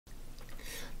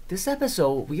This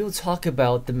episode, we will talk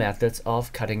about the methods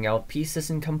of cutting out pieces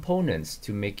and components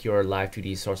to make your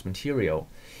Live2D source material.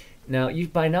 Now,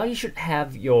 by now you should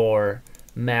have your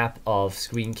map of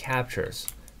screen captures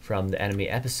from the anime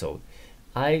episode.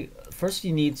 First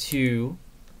you need to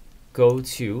go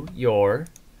to your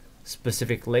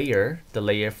specific layer, the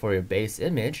layer for your base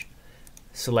image,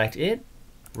 select it,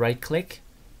 right click,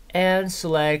 and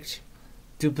select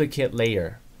duplicate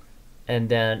layer. And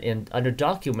then under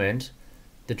document,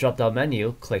 the drop down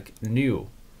menu, click new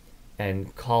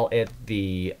and call it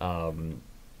the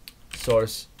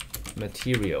source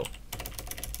material.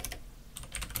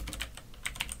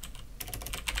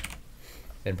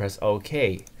 And press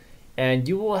OK. And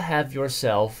you will have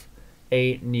yourself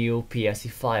a new PSD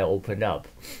file opened up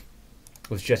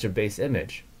with just your base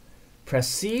image. Press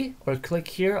C or click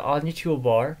here on your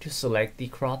toolbar to select the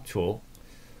crop tool.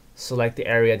 Select the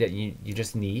area that you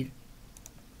just need.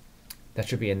 That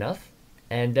should be enough.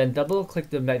 And then double click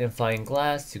the magnifying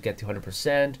glass to get to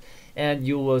 100%, and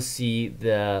you will see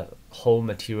the whole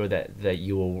material that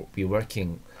you will be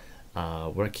working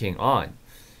on.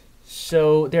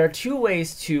 So there are two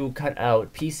ways to cut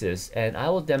out pieces, and I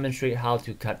will demonstrate how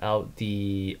to cut out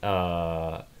the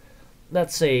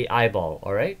let's say eyeball.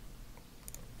 All right,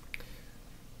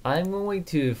 I'm going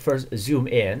to first zoom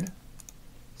in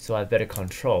so I have better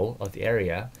control of the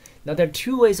area. Now there are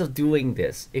two ways of doing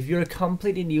this. If you're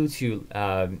completely new to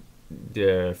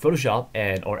the Photoshop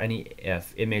or any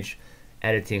image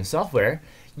editing software,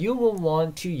 you will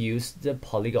want to use the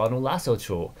Polygonal Lasso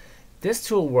tool. This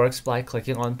tool works by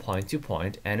clicking on point to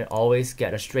point, and it always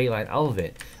gets a straight line out of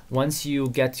it. Once you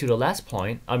get to the last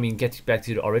point, get back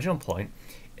to the original point,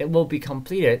 it will be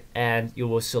completed and you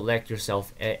will select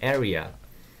yourself an area.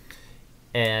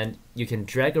 And you can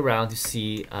drag around to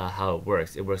see how it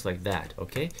works. It works like that,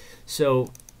 okay? So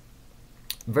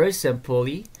very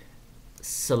simply,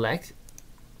 select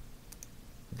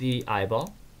the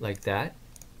eyeball like that.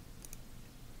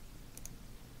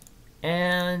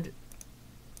 And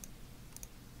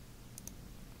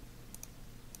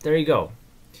there you go.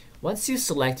 Once you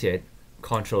select it,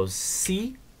 Control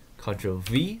C, Control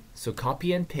V, so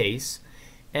copy and paste.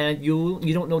 And you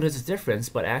don't notice the difference,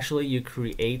 but actually you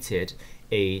created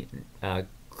a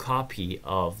copy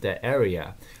of that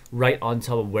area right on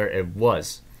top of where it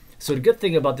was. So the good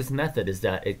thing about this method is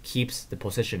that it keeps the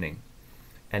positioning,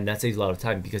 and that saves a lot of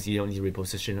time because you don't need to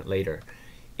reposition it later.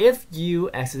 If you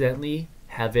accidentally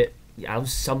have it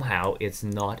somehow it's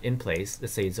not in place,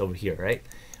 let's say it's over here, right,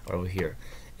 or over here,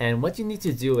 and what you need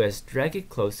to do is drag it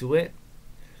close to it,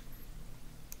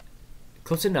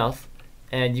 close enough,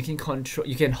 and you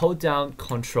can hold down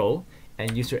Control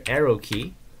and use your arrow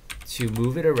key to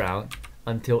move it around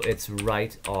until it's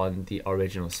right on the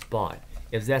original spot.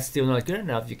 If that's still not good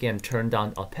enough, you can turn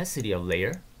down opacity of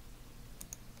layer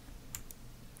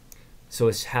so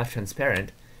it's half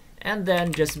transparent, and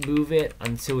then just move it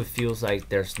until it feels like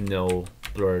there's no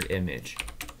blurred image.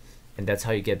 And that's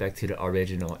how you get back to the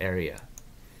original area.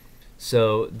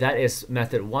 So that is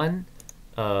method one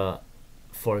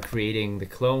for creating the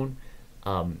clone.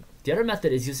 The other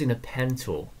method is using the pen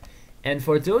tool. And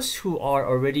for those who are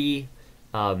already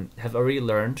have already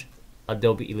learned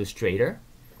Adobe Illustrator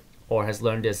or has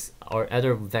learned this or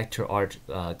other vector art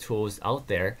tools out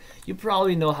there, you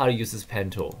probably know how to use this pen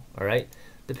tool. All right,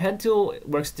 the pen tool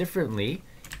works differently.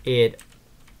 It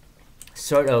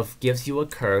sort of gives you a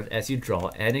curve as you draw,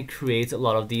 and it creates a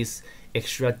lot of these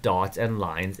extra dots and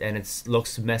lines, and it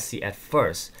looks messy at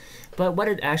first. But what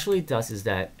it actually does is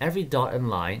that every dot and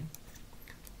line,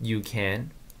 you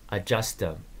can adjust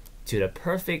them to the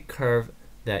perfect curve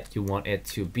that you want it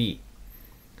to be.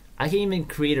 I can even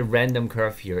create a random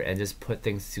curve here and just put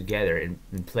things together in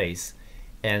place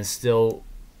and still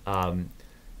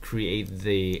create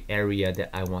the area that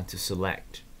I want to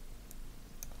select.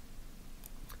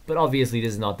 But obviously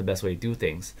this is not the best way to do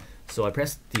things. So I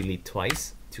press delete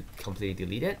twice to completely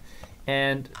delete it.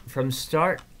 And from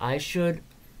start, I should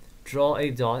draw a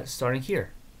dot starting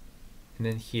here. And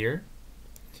then here.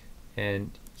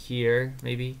 And here,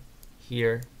 maybe.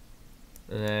 Here.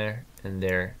 There. And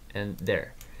there. And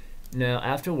there. Now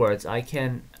afterwards, I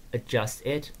can adjust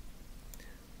it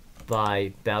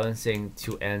by balancing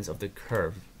two ends of the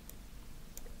curve.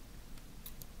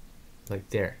 Like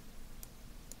there.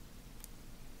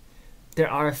 There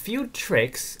are a few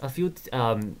tricks, a few tips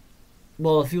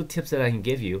that I can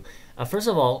give you. First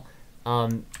of all,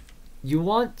 you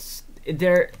want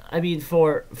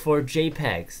for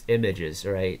JPEGs images,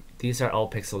 right? These are all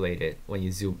pixelated when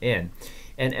you zoom in,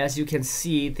 and as you can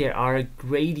see, there are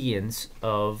gradients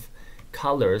of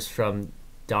colors from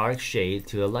dark shade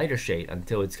to a lighter shade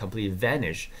until it's completely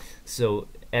vanished. So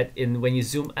when you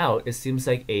zoom out, it seems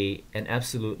like an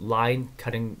absolute line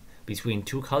cutting between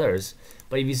two colors.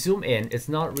 But if you zoom in, it's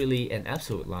not really an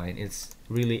absolute line. It's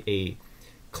really a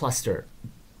cluster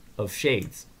of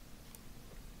shades.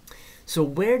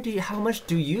 So how much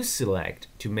do you select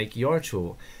to make your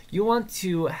tool? You want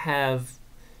to have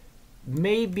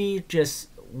maybe just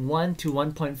 1 to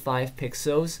 1.5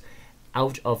 pixels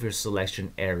out of your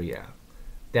selection area.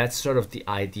 That's sort of the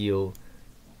ideal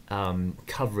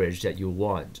coverage that you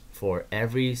want for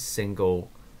every single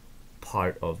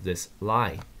part of this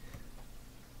line.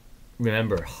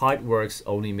 Remember, hard works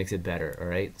only makes it better, all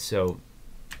right? So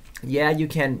yeah, you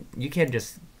can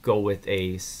just go with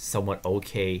a somewhat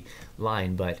okay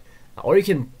line, but or you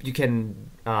can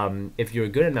if you're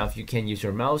good enough, you can use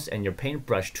your mouse and your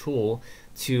paintbrush tool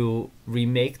to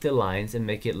remake the lines and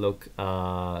make it look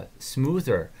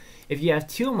smoother. If you have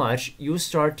too much, you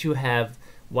start to have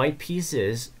white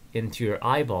pieces into your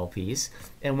eyeball piece,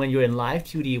 and when you're in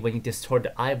Live2D, when you distort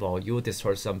the eyeball, you will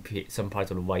distort some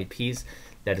parts of the white piece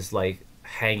that is like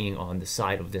hanging on the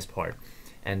side of this part,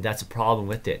 and that's a problem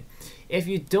with it. If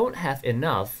you don't have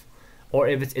enough, or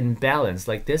if it's imbalanced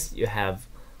like this, you have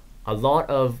a lot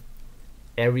of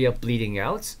area bleeding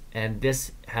out and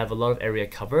this have a lot of area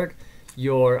covered,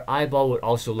 your eyeball would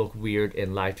also look weird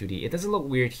in Live2D. It doesn't look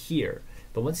weird here,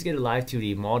 but once you get to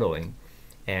Live2D modeling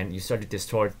and you start to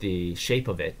distort the shape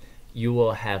of it, you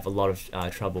will have a lot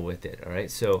of trouble with it. All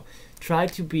right, so try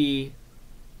to be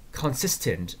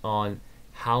consistent on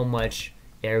how much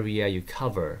area you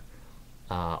cover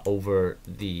over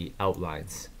the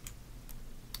outlines.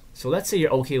 So let's say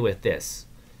you're okay with this.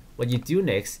 What you do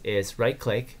next is right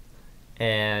click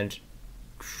and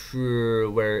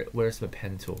where's my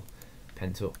pen tool?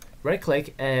 Right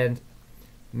click and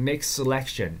make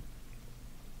selection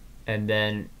and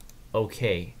then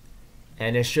OK,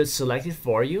 and it should select it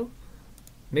for you.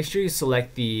 Make sure you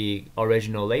select the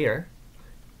original layer,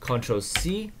 Ctrl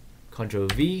C,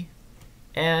 Ctrl V,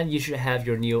 and you should have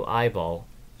your new eyeball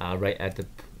right at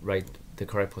the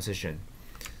correct position,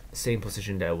 same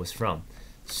position that it was from.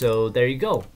 So there you go.